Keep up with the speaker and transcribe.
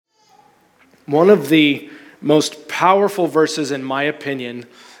One of the most powerful verses, in my opinion,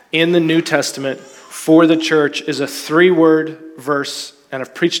 in the New Testament for the church is a 3-word verse, and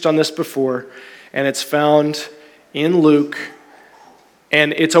I've preached on this before, and it's found in Luke,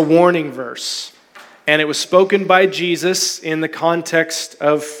 and it's a warning verse. And it was spoken by Jesus in the context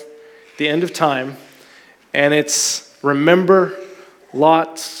of the end of time, and it's, remember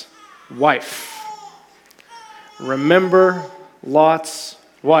Lot's wife. Remember Lot's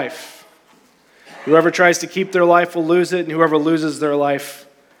wife. Whoever tries to keep their life will lose it, and whoever loses their life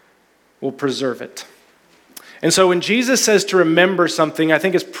will preserve it. And so when Jesus says to remember something, I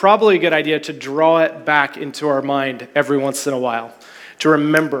think it's probably a good idea to draw it back into our mind every once in a while. To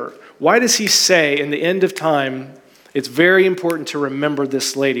remember. Why does he say in the end of time, it's very important to remember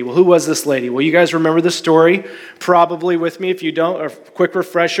this lady? Well, who was this lady? Well, you guys remember the story, probably with me. If you don't, a quick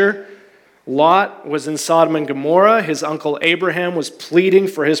refresher. Lot was in Sodom and Gomorrah. His uncle Abraham was pleading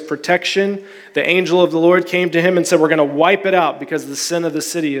for his protection. The angel of the Lord came to him and said, we're going to wipe it out because the sin of the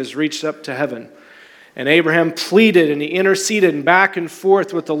city has reached up to heaven. And Abraham pleaded and he interceded and back and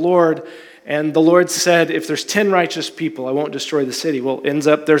forth with the Lord. And the Lord said, if there's 10 righteous people, I won't destroy the city. Well, ends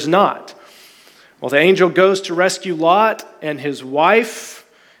up there's not. Well, the angel goes to rescue Lot and his wife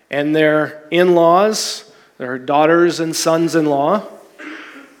and their in-laws, their daughters and sons-in-law.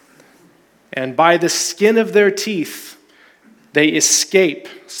 And by the skin of their teeth, they escape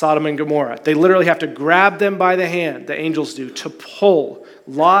Sodom and Gomorrah. They literally have to grab them by the hand, the angels do, to pull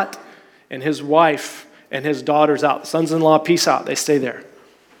Lot and his wife and his daughters out. The sons-in-law, peace out. They stay there.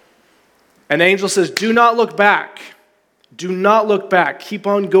 And the angel says, do not look back. Do not look back. Keep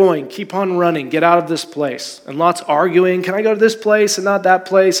on going. Keep on running. Get out of this place. And Lot's arguing, can I go to this place and not that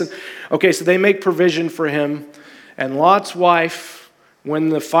place? And okay, so they make provision for him. And Lot's wife, when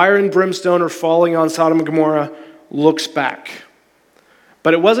the fire and brimstone are falling on Sodom and Gomorrah, looks back.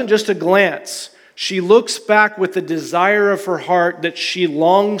 But it wasn't just a glance. She looks back with the desire of her heart that she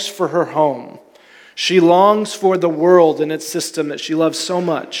longs for her home. She longs for the world and its system that she loves so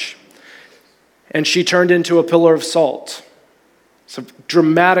much. And she turned into a pillar of salt. It's a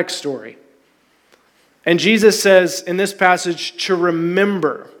dramatic story. And Jesus says in this passage to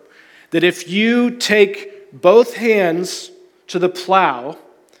remember that if you take both hands to the plow,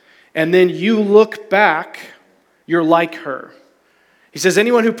 and then you look back, you're like her. He says,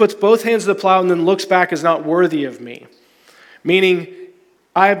 anyone who puts both hands to the plow and then looks back is not worthy of me. Meaning,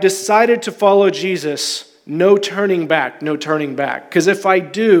 I have decided to follow Jesus, no turning back, no turning back. Because if I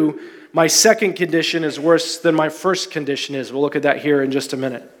do, my second condition is worse than my first condition is. We'll look at that here in just a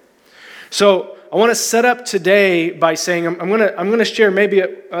minute. So I want to set up today by saying I'm going to share maybe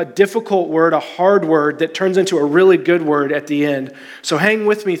a difficult word, a hard word that turns into a really good word at the end. So hang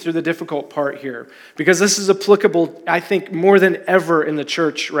with me through the difficult part here, because this is applicable, I think, more than ever in the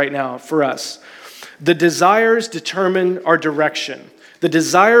church right now for us. The desires determine our direction. The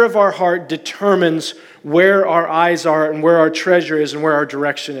desire of our heart determines where our eyes are and where our treasure is and where our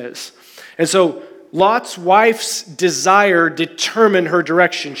direction is. And so Lot's wife's desire determined her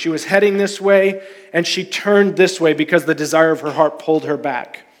direction. She was heading this way, and she turned this way because the desire of her heart pulled her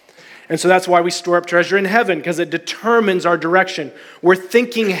back. And so that's why we store up treasure in heaven, because it determines our direction. We're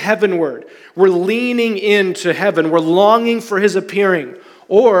thinking heavenward. We're leaning into heaven. We're longing for his appearing.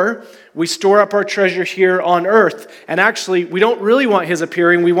 Or we store up our treasure here on earth, and actually we don't really want his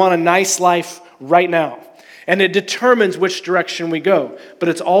appearing. We want a nice life right now. And it determines which direction we go. But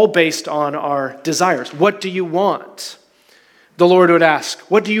it's all based on our desires. What do you want? The Lord would ask,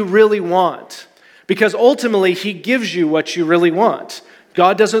 what do you really want? Because ultimately, he gives you what you really want.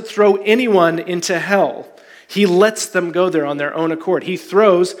 God doesn't throw anyone into hell. He lets them go there on their own accord. He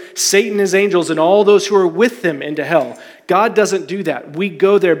throws Satan, his angels, and all those who are with him into hell. God doesn't do that. We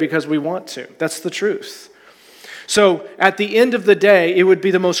go there because we want to. That's the truth. So at the end of the day, it would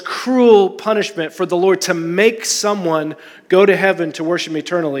be the most cruel punishment for the Lord to make someone go to heaven to worship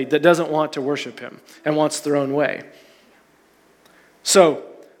eternally that doesn't want to worship him and wants their own way. So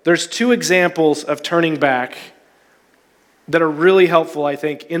there's 2 examples of turning back that are really helpful, I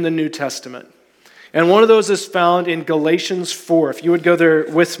think, in the New Testament. And one of those is found in Galatians 4. If you would go there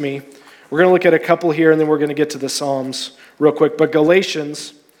with me, we're going to look at a couple here and then we're going to get to the Psalms real quick. But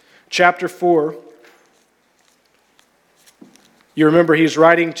Galatians chapter 4, you remember he's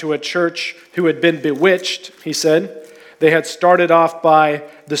writing to a church who had been bewitched, he said. They had started off by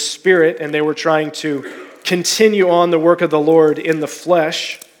the Spirit, and they were trying to continue on the work of the Lord in the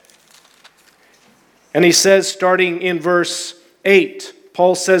flesh. And he says, starting in verse 8,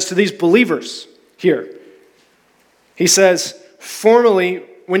 Paul says to these believers here, he says, formerly,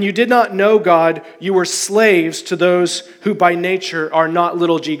 when you did not know God, you were slaves to those who by nature are not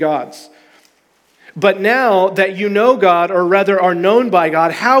little g gods. But now that you know God, or rather are known by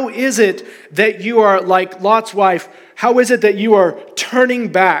God, how is it that you are like Lot's wife? How is it that you are turning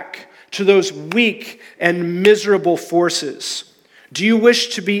back to those weak and miserable forces? Do you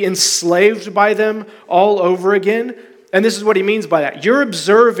wish to be enslaved by them all over again? And this is what he means by that. You're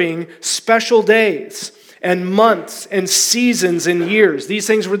observing special days and months and seasons and years. These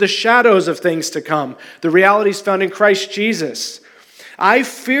things were the shadows of things to come. The realities found in Christ Jesus. I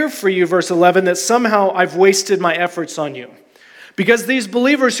fear for you, verse 11, that somehow I've wasted my efforts on you. Because these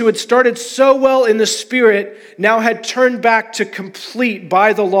believers who had started so well in the Spirit now had turned back to complete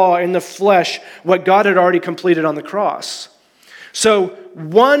by the law in the flesh what God had already completed on the cross. So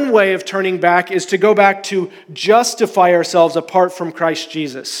one way of turning back is to go back to justify ourselves apart from Christ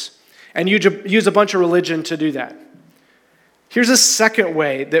Jesus. And you use a bunch of religion to do that. Here's a second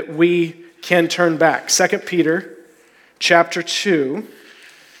way that we can turn back. 2 Peter chapter 2,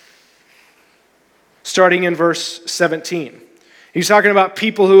 starting in verse 17. He's talking about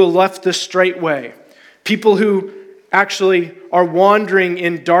people who have left the straight way, people who actually are wandering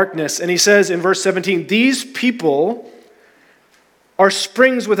in darkness. And he says in verse 17, these people are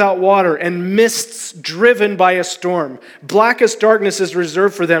springs without water and mists driven by a storm. Blackest darkness is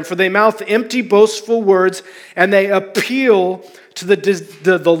reserved for them, for they mouth empty, boastful words, and they appeal to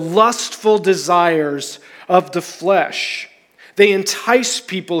the lustful desires of the flesh. They entice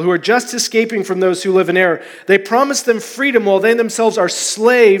people who are just escaping from those who live in error. They promise them freedom while they themselves are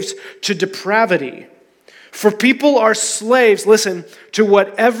slaves to depravity. For people are slaves, listen, to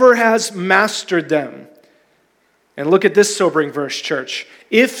whatever has mastered them. And look at this sobering verse, church.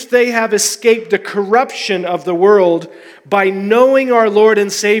 If they have escaped the corruption of the world by knowing our Lord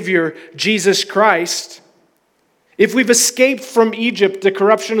and Savior, Jesus Christ, if we've escaped from Egypt, the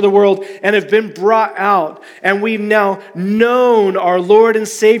corruption of the world, and have been brought out, and we've now known our Lord and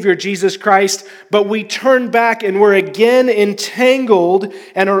Savior, Jesus Christ, but we turn back and we're again entangled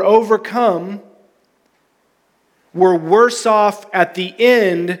and are overcome, we're worse off at the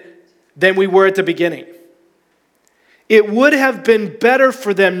end than we were at the beginning. It would have been better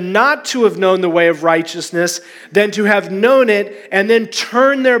for them not to have known the way of righteousness than to have known it and then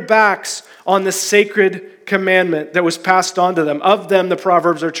turn their backs on the sacred commandment that was passed on to them. Of them, the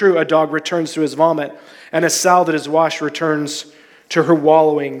proverbs are true. A dog returns to his vomit, and a sow that is washed returns to her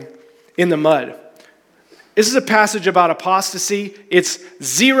wallowing in the mud. This is a passage about apostasy. It's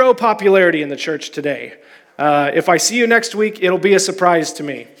zero popularity in the church today. If I see you next week, it'll be a surprise to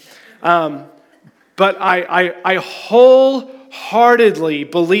me. But I wholeheartedly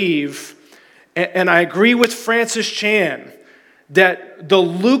believe, and I agree with Francis Chan, that the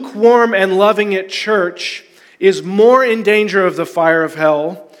lukewarm and loving it church is more in danger of the fire of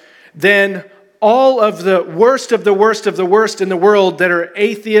hell than all of the worst of the worst of the worst in the world that are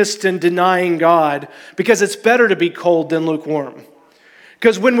atheists and denying God, because it's better to be cold than lukewarm.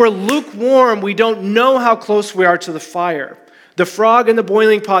 Because when we're lukewarm, we don't know how close we are to the fire. The frog in the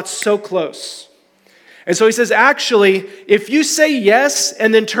boiling pot's so close. And so he says, actually, if you say yes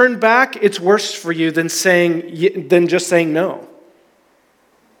and then turn back, it's worse for you than just saying no.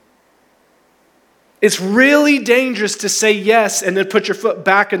 It's really dangerous to say yes and then put your foot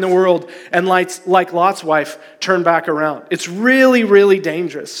back in the world and like Lot's wife, turn back around. It's really, really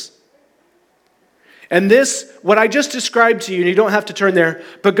dangerous. And this, what I just described to you, and you don't have to turn there,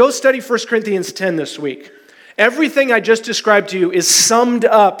 but go study 1 Corinthians 10 this week. Everything I just described to you is summed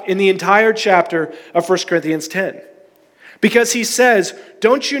up in the entire chapter of 1 Corinthians 10. Because he says,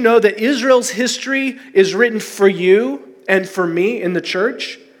 don't you know that Israel's history is written for you and for me in the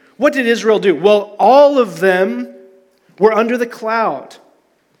church? What did Israel do? Well, all of them were under the cloud.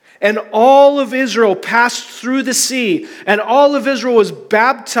 And all of Israel passed through the sea. And all of Israel was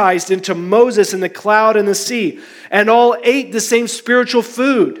baptized into Moses in the cloud and the sea. And all ate the same spiritual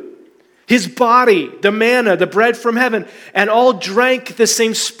food. His body, the manna, the bread from heaven. And all drank the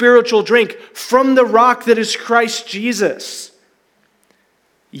same spiritual drink from the rock that is Christ Jesus.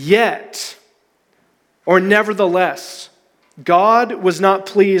 Yet, or nevertheless, God was not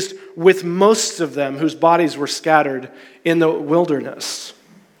pleased with most of them whose bodies were scattered in the wilderness.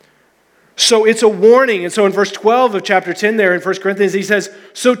 So it's a warning. And so in verse 12 of chapter 10 there in 1 Corinthians, he says,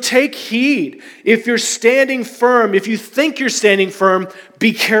 so take heed. If you're standing firm, if you think you're standing firm,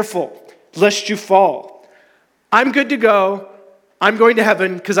 be careful lest you fall. I'm good to go. I'm going to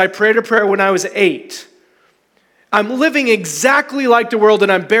heaven because I prayed a prayer when I was 8. I'm living exactly like the world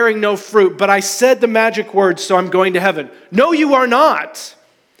and I'm bearing no fruit, but I said the magic words, so I'm going to heaven. No, you are not.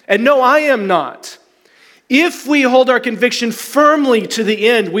 And no, I am not. If we hold our conviction firmly to the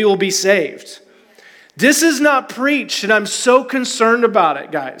end, we will be saved. This is not preached, and I'm so concerned about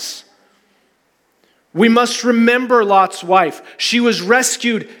it, guys. We must remember Lot's wife. She was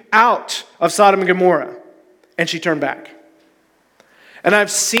rescued out of Sodom and Gomorrah, and she turned back. And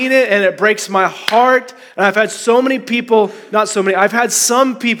I've seen it, and it breaks my heart. And I've had I've had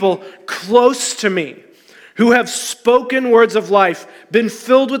some people close to me who have spoken words of life, been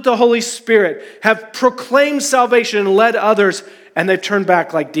filled with the Holy Spirit, have proclaimed salvation and led others, and they've turned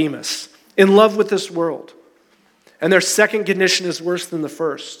back like Demas, in love with this world. And their second condition is worse than the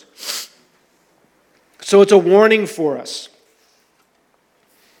first. So it's a warning for us.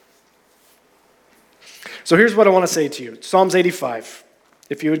 So here's what I want to say to you. Psalms 85.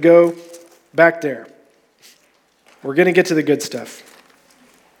 If you would go back there. We're going to get to the good stuff.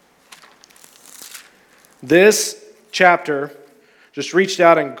 This chapter just reached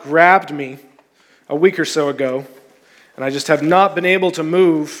out and grabbed me a week or so ago, and I just have not been able to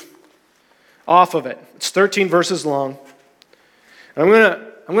move off of it. It's 13 verses long. And I'm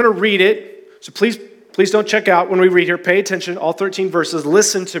going to read it. So please don't check out when we read here. Pay attention, all 13 verses.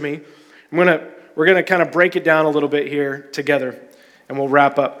 Listen to me. We're going to kind of break it down a little bit here together, and we'll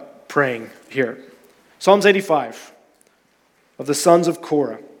wrap up praying here. Psalms 85 of the sons of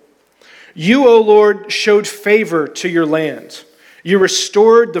Korah. You, O Lord, showed favor to your land. You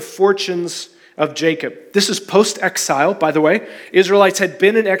restored the fortunes of Jacob. This is post-exile, by the way. Israelites had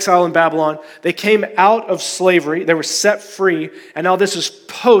been in exile in Babylon. They came out of slavery. They were set free. And now this is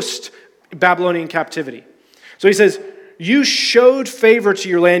post-Babylonian captivity. So he says, you showed favor to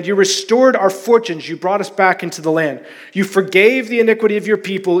your land. You restored our fortunes. You brought us back into the land. You forgave the iniquity of your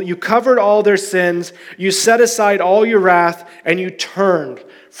people. You covered all their sins. You set aside all your wrath, and you turned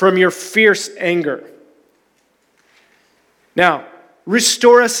from your fierce anger. Now,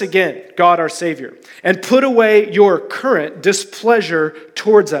 restore us again, God our Savior, and put away your current displeasure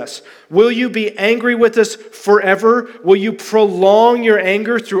towards us. Will you be angry with us forever? Will you prolong your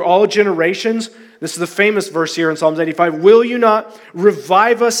anger through all generations? This is the famous verse here in Psalms 85. Will you not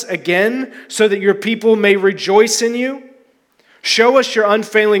revive us again so that your people may rejoice in you? Show us your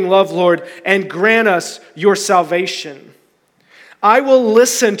unfailing love, Lord, and grant us your salvation. I will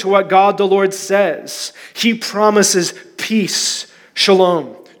listen to what God the Lord says. He promises peace,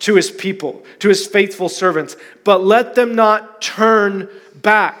 shalom, to his people, to his faithful servants. But let them not turn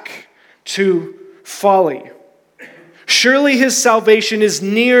back to folly. Surely his salvation is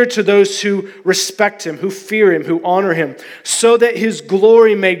near to those who respect him, who fear him, who honor him, so that his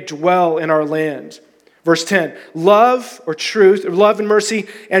glory may dwell in our land. Verse 10, love and mercy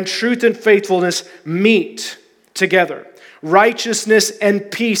and truth and faithfulness meet together. Righteousness and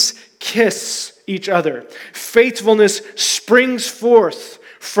peace kiss each other. Faithfulness springs forth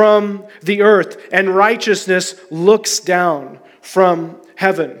from the earth, and righteousness looks down from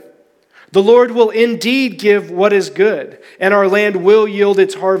heaven. The Lord will indeed give what is good, and our land will yield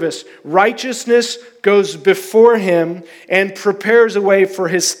its harvest. Righteousness goes before him and prepares a way for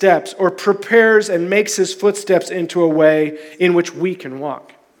his steps, or prepares and makes his footsteps into a way in which we can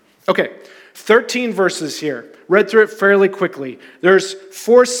walk. Okay, 13 verses here. Read through it fairly quickly. There's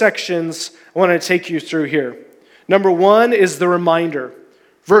 4 sections I want to take you through here. Number 1 is the reminder.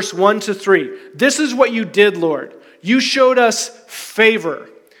 Verse 1 to 3. This is what you did, Lord. You showed us favor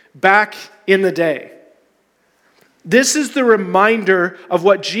back in the day. This is the reminder of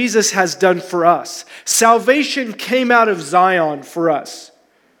what Jesus has done for us. Salvation came out of Zion for us.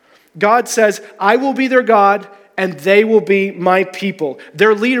 God says, I will be their God, and they will be my people.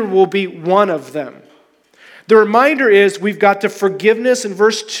 Their leader will be one of them. The reminder is we've got the forgiveness in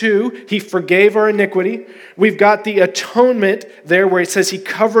verse 2. He forgave our iniquity. We've got the atonement there where it says he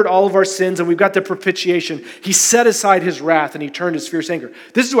covered all of our sins, and we've got the propitiation. He set aside his wrath and he turned his fierce anger.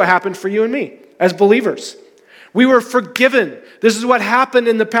 This is what happened for you and me as believers. We were forgiven. This is what happened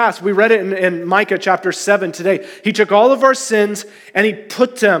in the past. We read it in Micah chapter 7 today. He took all of our sins and he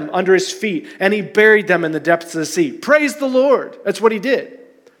put them under his feet and he buried them in the depths of the sea. Praise the Lord. That's what he did.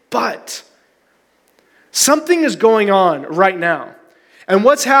 But something is going on right now. And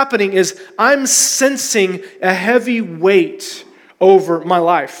what's happening is I'm sensing a heavy weight over my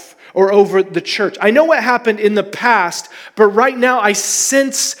life or over the church. I know what happened in the past, but right now I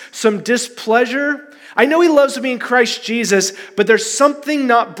sense some displeasure. I know he loves me in Christ Jesus, but there's something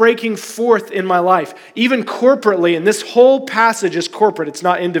not breaking forth in my life, even corporately, and this whole passage is corporate, it's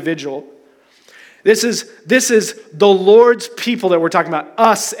not individual. This is the Lord's people that we're talking about,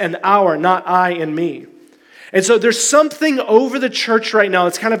 us and our, not I and me. And so there's something over the church right now.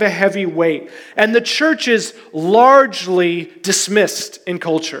 It's kind of a heavy weight. And the church is largely dismissed in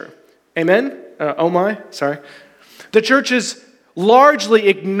culture. Amen? The church is largely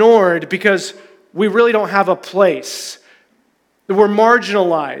ignored because we really don't have a place. We're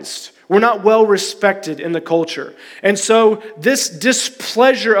marginalized. We're not well respected in the culture. And so this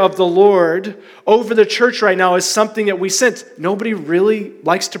displeasure of the Lord over the church right now is something that we sense. Nobody really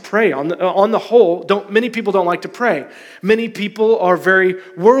likes to pray. On the whole, many people don't like to pray. Many people are very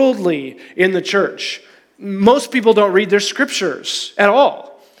worldly in the church. Most people don't read their scriptures at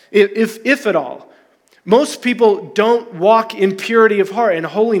all, if at all. Most people don't walk in purity of heart and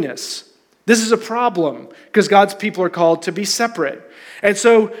holiness. This is a problem because God's people are called to be separate. And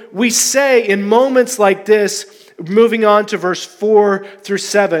so we say in moments like this, moving on to verse 4 through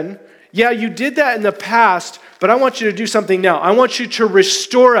 7, yeah, you did that in the past, but I want you to do something now. I want you to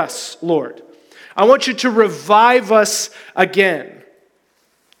restore us, Lord. I want you to revive us again.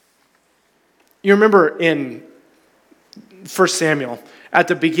 You remember in 1 Samuel, at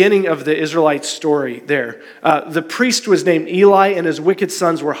the beginning of the Israelite story there, the priest was named Eli and his wicked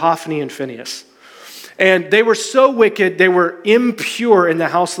sons were Hophni and Phinehas. And they were so wicked, they were impure in the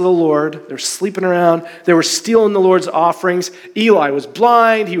house of the Lord. They were sleeping around. They were stealing the Lord's offerings. Eli was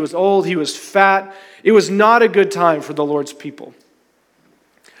blind. He was old. He was fat. It was not a good time for the Lord's people.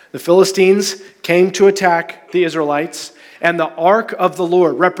 The Philistines came to attack the Israelites, and the ark of the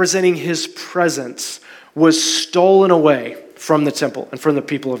Lord, representing his presence, was stolen away from the temple and from the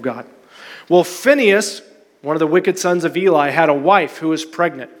people of God. Well, Phinehas, one of the wicked sons of Eli, had a wife who was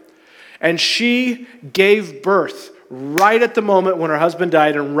pregnant. And she gave birth right at the moment when her husband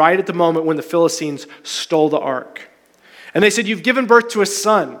died and right at the moment when the Philistines stole the ark. And they said, you've given birth to a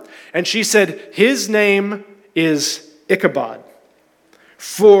son. And she said, his name is Ichabod.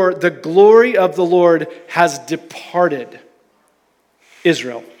 For the glory of the Lord has departed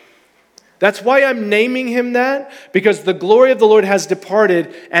Israel. That's why I'm naming him that, because the glory of the Lord has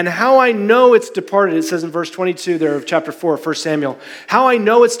departed, and how I know it's departed, it says in verse 22 there of chapter 4 of 1 Samuel, how I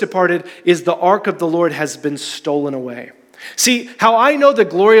know it's departed is the ark of the Lord has been stolen away. See, how I know the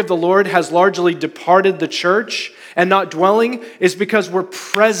glory of the Lord has largely departed the church and not dwelling is because we're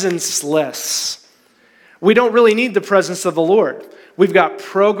presenceless. We don't really need the presence of the Lord. We've got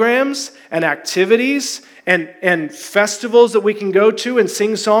programs and activities and festivals that we can go to and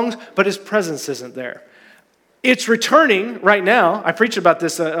sing songs, but his presence isn't there. It's returning right now. I preached about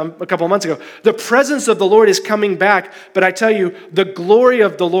this a couple of months ago. The presence of the Lord is coming back, but I tell you, the glory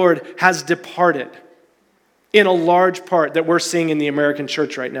of the Lord has departed in a large part that we're seeing in the American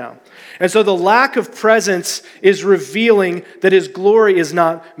church right now. And so the lack of presence is revealing that his glory is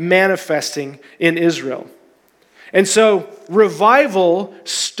not manifesting in Israel. And so revival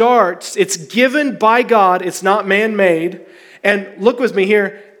starts, it's given by God, it's not man-made. And look with me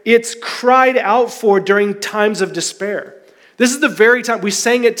here, it's cried out for during times of despair. This is the very time, we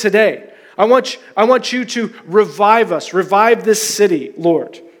sang it today. I want you to revive us, revive this city,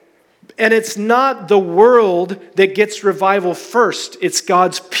 Lord. And it's not the world that gets revival first, it's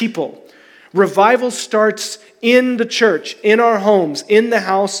God's people. Revival starts in the church, in our homes, in the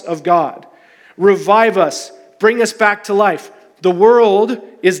house of God. Revive us. Bring us back to life. The world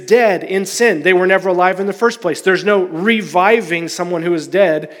is dead in sin. They were never alive in the first place. There's no reviving someone who is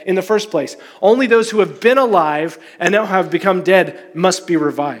dead in the first place. Only those who have been alive and now have become dead must be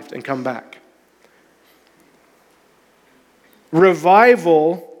revived and come back.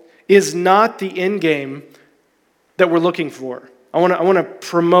 Revival is not the end game that we're looking for. I want to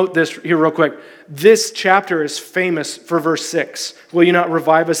promote this here real quick. This chapter is famous for verse 6. Will you not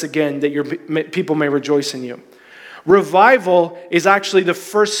revive us again that your people may rejoice in you? Revival is actually the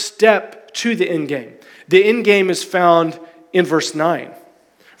first step to the end game. The end game is found in verse 9.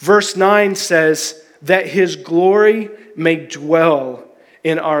 Verse 9 says that his glory may dwell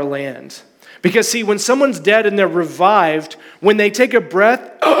in our land. Because see, when someone's dead and they're revived, when they take a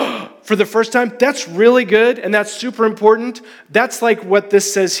breath for the first time, that's really good and that's super important. That's like what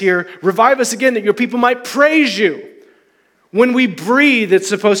this says here. Revive us again that your people might praise you. When we breathe, it's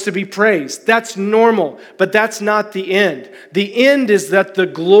supposed to be praised. That's normal, but that's not the end. The end is that the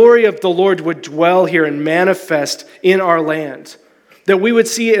glory of the Lord would dwell here and manifest in our land. That we would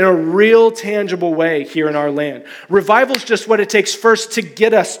see it in a real, tangible way here in our land. Revival is just what it takes first to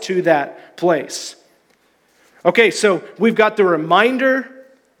get us to that place. Okay, so we've got the reminder,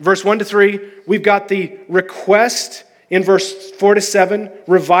 verse 1 to 3. We've got the request in verse 4 to 7,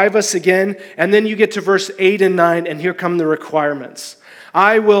 revive us again. And then you get to verse 8 and 9, and here come the requirements.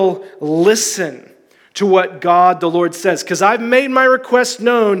 I will listen to what God, the Lord, says, because I've made my request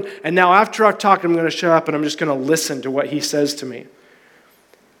known, and now after I've talked, I'm going to shut up and I'm just going to listen to what he says to me.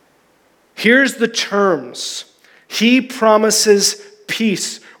 Here's the terms. He promises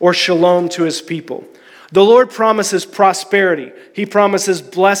peace or shalom to his people. The Lord promises prosperity. He promises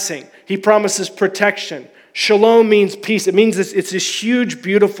blessing. He promises protection. Shalom means peace. It means it's this huge,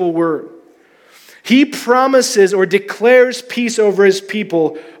 beautiful word. He promises or declares peace over his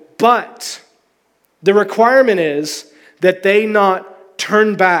people, but the requirement is that they not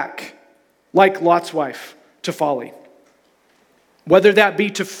turn back like Lot's wife to folly. Whether that be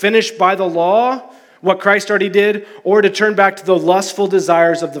to finish by the law what Christ already did, or to turn back to the lustful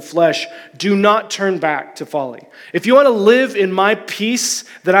desires of the flesh, do not turn back to folly. If you want to live in my peace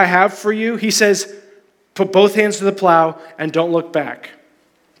that I have for you, he says, put both hands to the plow and don't look back.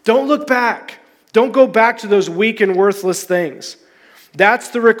 Don't look back. Don't go back to those weak and worthless things. That's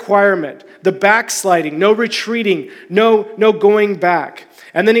the requirement. The backsliding, no retreating, no going back.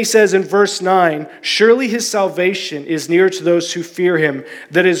 And then he says in verse 9, surely his salvation is near to those who fear him,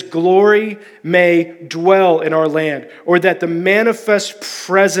 that his glory may dwell in our land, or that the manifest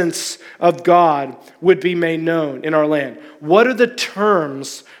presence of God would be made known in our land. What are the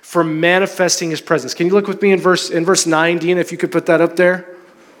terms for manifesting his presence? Can you look with me in verse 9, Dean, if you could put that up there?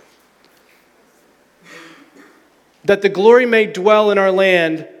 That the glory may dwell in our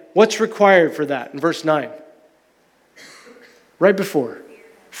land. What's required for that in verse 9? Right before.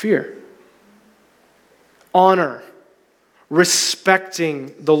 Fear. Honor.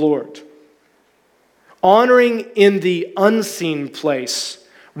 Respecting the Lord. Honoring in the unseen place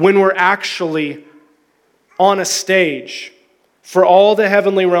when we're actually on a stage for all the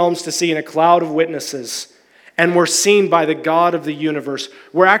heavenly realms to see in a cloud of witnesses, and we're seen by the God of the universe.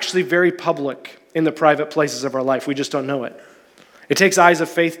 We're actually very public in the private places of our life. We just don't know it. It takes eyes of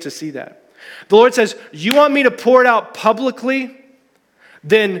faith to see that. The Lord says, you want me to pour it out publicly?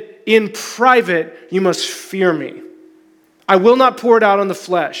 Then in private, you must fear me. I will not pour it out on the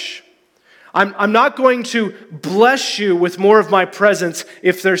flesh. I'm not going to bless you with more of my presence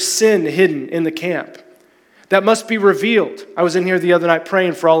if there's sin hidden in the camp. That must be revealed. I was in here the other night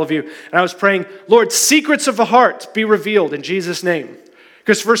praying for all of you, and I was praying, Lord, secrets of the heart be revealed in Jesus' name.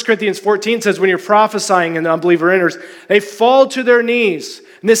 Because 1 Corinthians 14 says when you're prophesying and the unbeliever enters, they fall to their knees,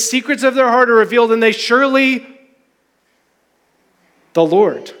 and the secrets of their heart are revealed, and they surely, the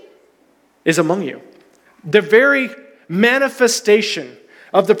Lord is among you. The very manifestation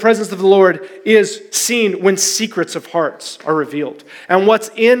of the presence of the Lord is seen when secrets of hearts are revealed. And what's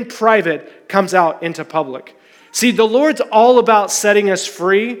in private comes out into public. See, the Lord's all about setting us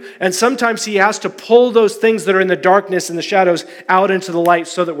free, and sometimes he has to pull those things that are in the darkness and the shadows out into the light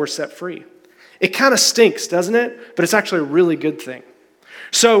so that we're set free. It kind of stinks, doesn't it? But it's actually a really good thing.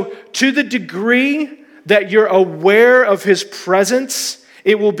 So, to the degree that you're aware of his presence,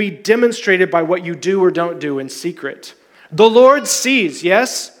 it will be demonstrated by what you do or don't do in secret. The Lord sees,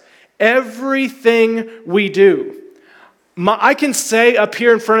 yes, everything we do. I can say up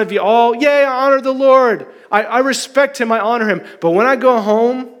here in front of you all, yay, I honor the Lord. I respect him, I honor him. But when I go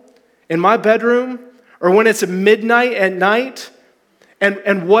home in my bedroom, or when it's midnight at night,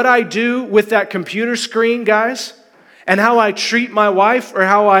 and what I do with that computer screen, guys, and how I treat my wife or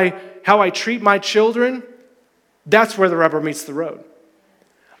how I treat my children, that's where the rubber meets the road.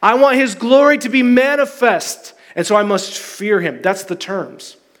 I want his glory to be manifest, and so I must fear him. That's the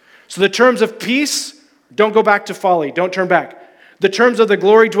terms. So the terms of peace, don't go back to folly. Don't turn back. The terms of the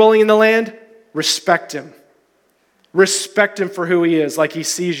glory dwelling in the land, respect him. Respect him for who he is, like he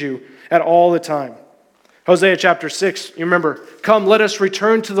sees you at all the time. Hosea chapter 6, you remember, come, let us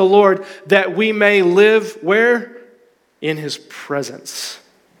return to the Lord that we may live where? In his presence.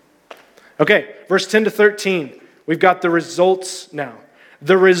 Okay, verse 10 to 13. We've got the results now.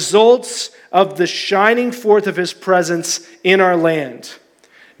 The results of the shining forth of his presence in our land.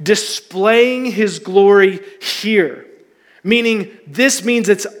 Displaying his glory here. Meaning, this means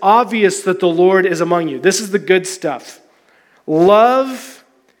it's obvious that the Lord is among you. This is the good stuff. Love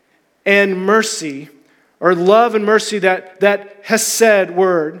and mercy, or love and mercy, that hesed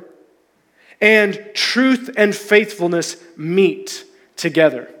word, and truth and faithfulness meet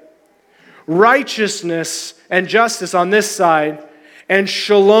together. Righteousness and justice on this side, and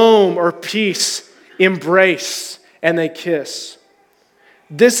shalom or peace embrace and they kiss.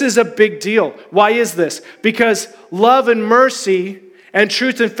 This is a big deal. Why is this? Because love and mercy and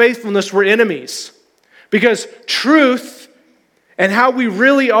truth and faithfulness were enemies. Because truth and how we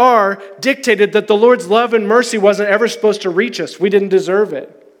really are dictated that the Lord's love and mercy wasn't ever supposed to reach us. We didn't deserve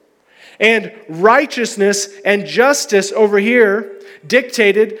it. And righteousness and justice over here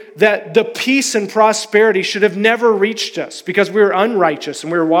dictated that the peace and prosperity should have never reached us because we were unrighteous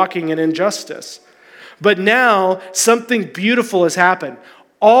and we were walking in injustice. But now something beautiful has happened.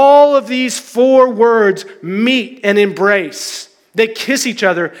 All of these four words meet and embrace. They kiss each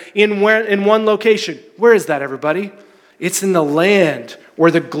other in one location. Where is that, everybody? It's in the land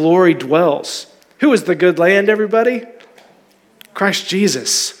where the glory dwells. Who is the good land, everybody? Christ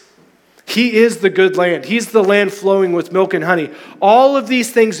Jesus. He is the good land. He's the land flowing with milk and honey. All of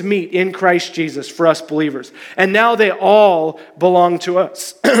these things meet in Christ Jesus for us believers. And now they all belong to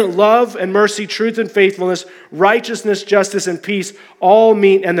us. Love and mercy, truth and faithfulness, righteousness, justice, and peace all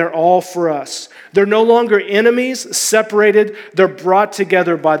meet, and they're all for us. They're no longer enemies, separated. They're brought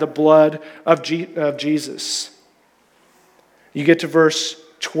together by the blood of Jesus. You get to verse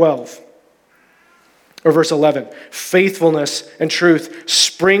 12. Or verse 11, faithfulness and truth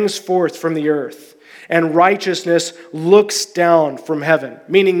springs forth from the earth, and righteousness looks down from heaven.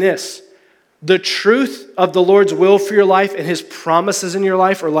 Meaning this, the truth of the Lord's will for your life and his promises in your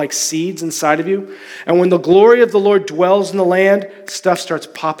life are like seeds inside of you. And when the glory of the Lord dwells in the land, stuff starts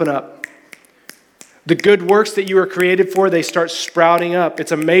popping up. The good works that you were created for, they start sprouting up.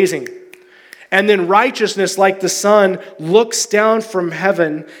 It's amazing. And then righteousness, like the sun, looks down from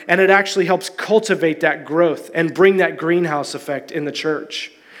heaven, and it actually helps cultivate that growth and bring that greenhouse effect in the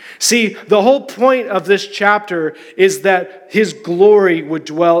church. See, the whole point of this chapter is that his glory would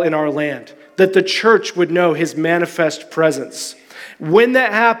dwell in our land, that the church would know his manifest presence. When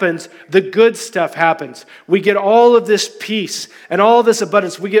that happens, the good stuff happens. We get all of this peace and all this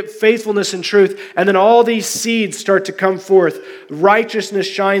abundance. We get faithfulness and truth, and then all these seeds start to come forth. Righteousness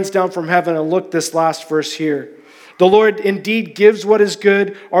shines down from heaven. And look this last verse here. The Lord indeed gives what is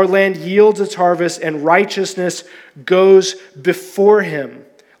good. Our land yields its harvest, and righteousness goes before him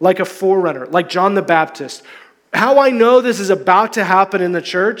like a forerunner, like John the Baptist. How I know this is about to happen in the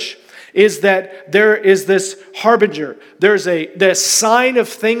church is that there is this harbinger. There's the sign of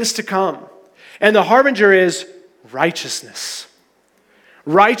things to come. And the harbinger is righteousness.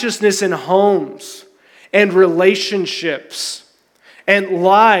 Righteousness in homes and relationships and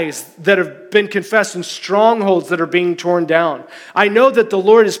lies that have been confessed and strongholds that are being torn down. I know that the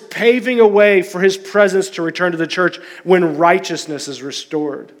Lord is paving a way for his presence to return to the church when righteousness is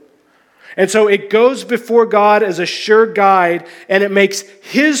restored. And so it goes before God as a sure guide, and it makes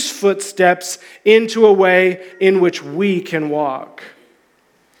his footsteps into a way in which we can walk.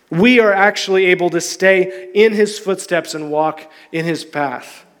 We are actually able to stay in his footsteps and walk in his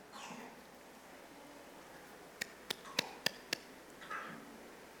path.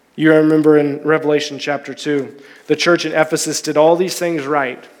 You remember in Revelation chapter 2, the church in Ephesus did all these things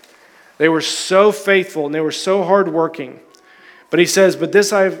right. They were so faithful and they were so hardworking. But he says, but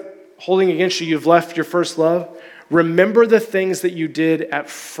this I've holding against you, you've left your first love. Remember the things that you did at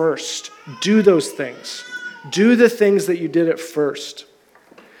first. Do those things. Do the things that you did at first.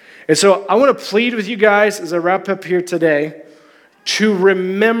 And so I want to plead with you guys as I wrap up here today to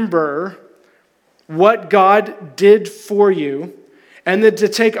remember what God did for you, and then to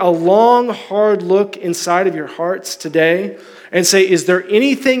take a long, hard look inside of your hearts today and say, is there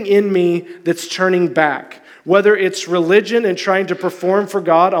anything in me that's turning back? Whether it's religion and trying to perform for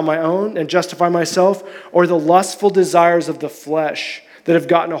God on my own and justify myself, or the lustful desires of the flesh that have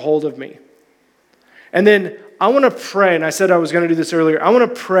gotten a hold of me. And then I want to pray, and I said I was going to do this earlier, I want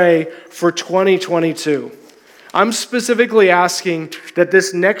to pray for 2022. I'm specifically asking that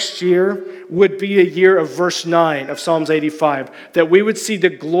this next year would be a year of verse 9 of Psalms 85, that we would see the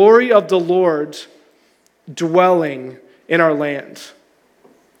glory of the Lord dwelling in our land.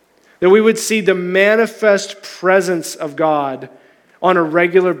 That we would see the manifest presence of God on a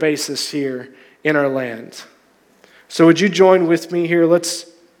regular basis here in our land. So would you join with me here? Let's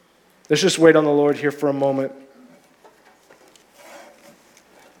just wait on the Lord here for a moment.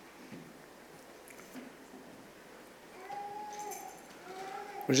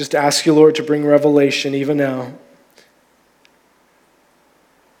 We'll just ask you, Lord, to bring revelation even now.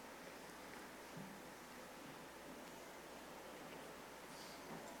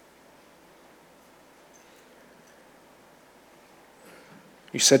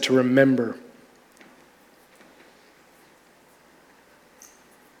 You said to remember.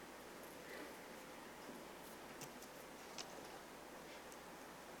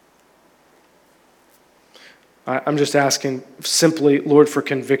 I'm just asking simply, Lord, for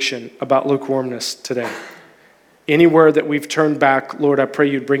conviction about lukewarmness today. Anywhere that we've turned back, Lord, I pray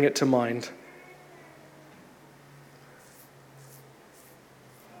you'd bring it to mind.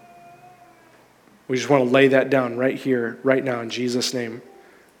 We just want to lay that down right here, right now, in Jesus' name.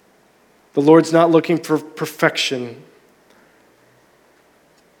 The Lord's not looking for perfection,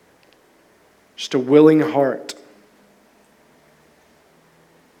 just a willing heart.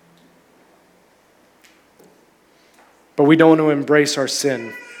 But we don't want to embrace our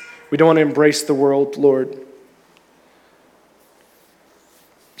sin. We don't want to embrace the world, Lord.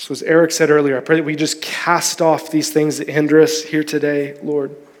 So as Eric said earlier, I pray that we just cast off these things that hinder us here today,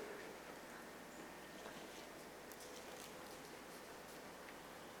 Lord.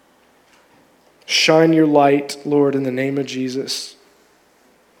 Shine your light, Lord, in the name of Jesus.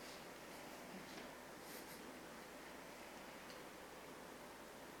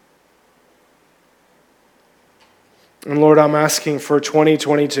 And Lord, I'm asking for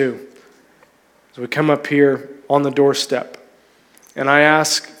 2022 as we come up here on the doorstep. And I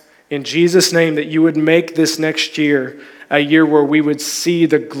ask in Jesus' name that you would make this next year a year where we would see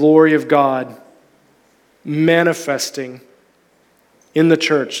the glory of God manifesting in the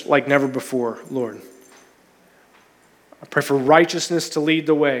church like never before, Lord. I pray for righteousness to lead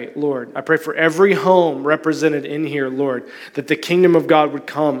the way, Lord. I pray for every home represented in here, Lord, that the kingdom of God would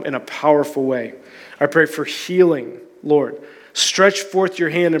come in a powerful way. I pray for healing, Lord. Stretch forth your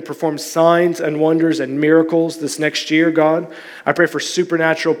hand and perform signs and wonders and miracles this next year, God. I pray for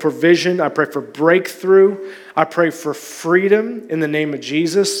supernatural provision. I pray for breakthrough. I pray for freedom in the name of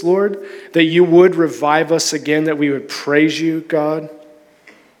Jesus, Lord, that you would revive us again, that we would praise you, God.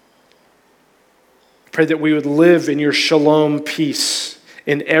 Pray that we would live in your shalom peace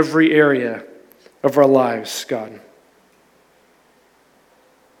in every area of our lives, God.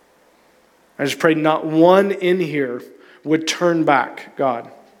 I just pray not one in here would turn back, God.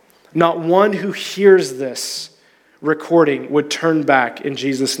 Not one who hears this recording would turn back in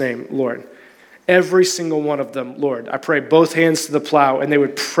Jesus' name, Lord. Every single one of them, Lord. I pray both hands to the plow and they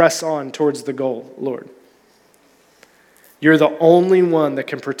would press on towards the goal, Lord. You're the only one that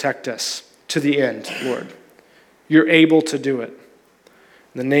can protect us to the end, Lord. You're able to do it.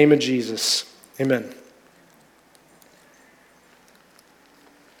 In the name of Jesus, amen.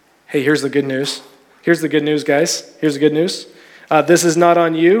 Hey, here's the good news. Here's the good news, guys. Here's the good news. This is not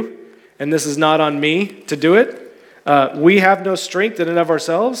on you, and this is not on me to do it. We have no strength in and of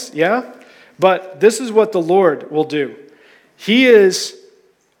ourselves, yeah? But this is what the Lord will do. He is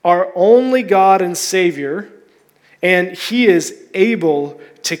our only God and Savior, and He is able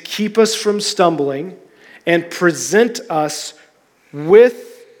to keep us from stumbling and present us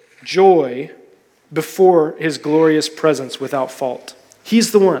with joy before His glorious presence without fault.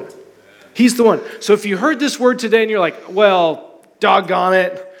 He's the one. He's the one. So if you heard this word today and you're like, well, doggone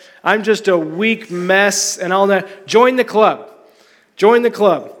it, I'm just a weak mess and all that, join the club. Join the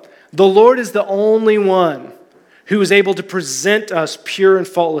club. The Lord is the only one who is able to present us pure and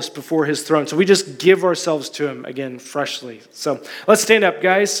faultless before His throne. So we just give ourselves to Him again freshly. So let's stand up,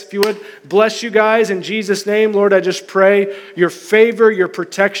 guys, if you would. Bless you guys in Jesus' name. Lord, I just pray your favor, your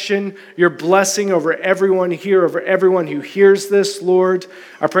protection, your blessing over everyone here, over everyone who hears this, Lord.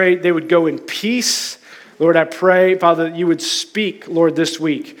 I pray they would go in peace. Lord, I pray, Father, that you would speak, Lord, this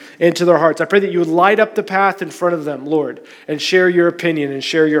week into their hearts. I pray that you would light up the path in front of them, Lord, and share your opinion and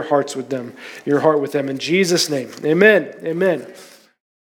share your hearts with them, your heart with them. In Jesus' name, amen, amen.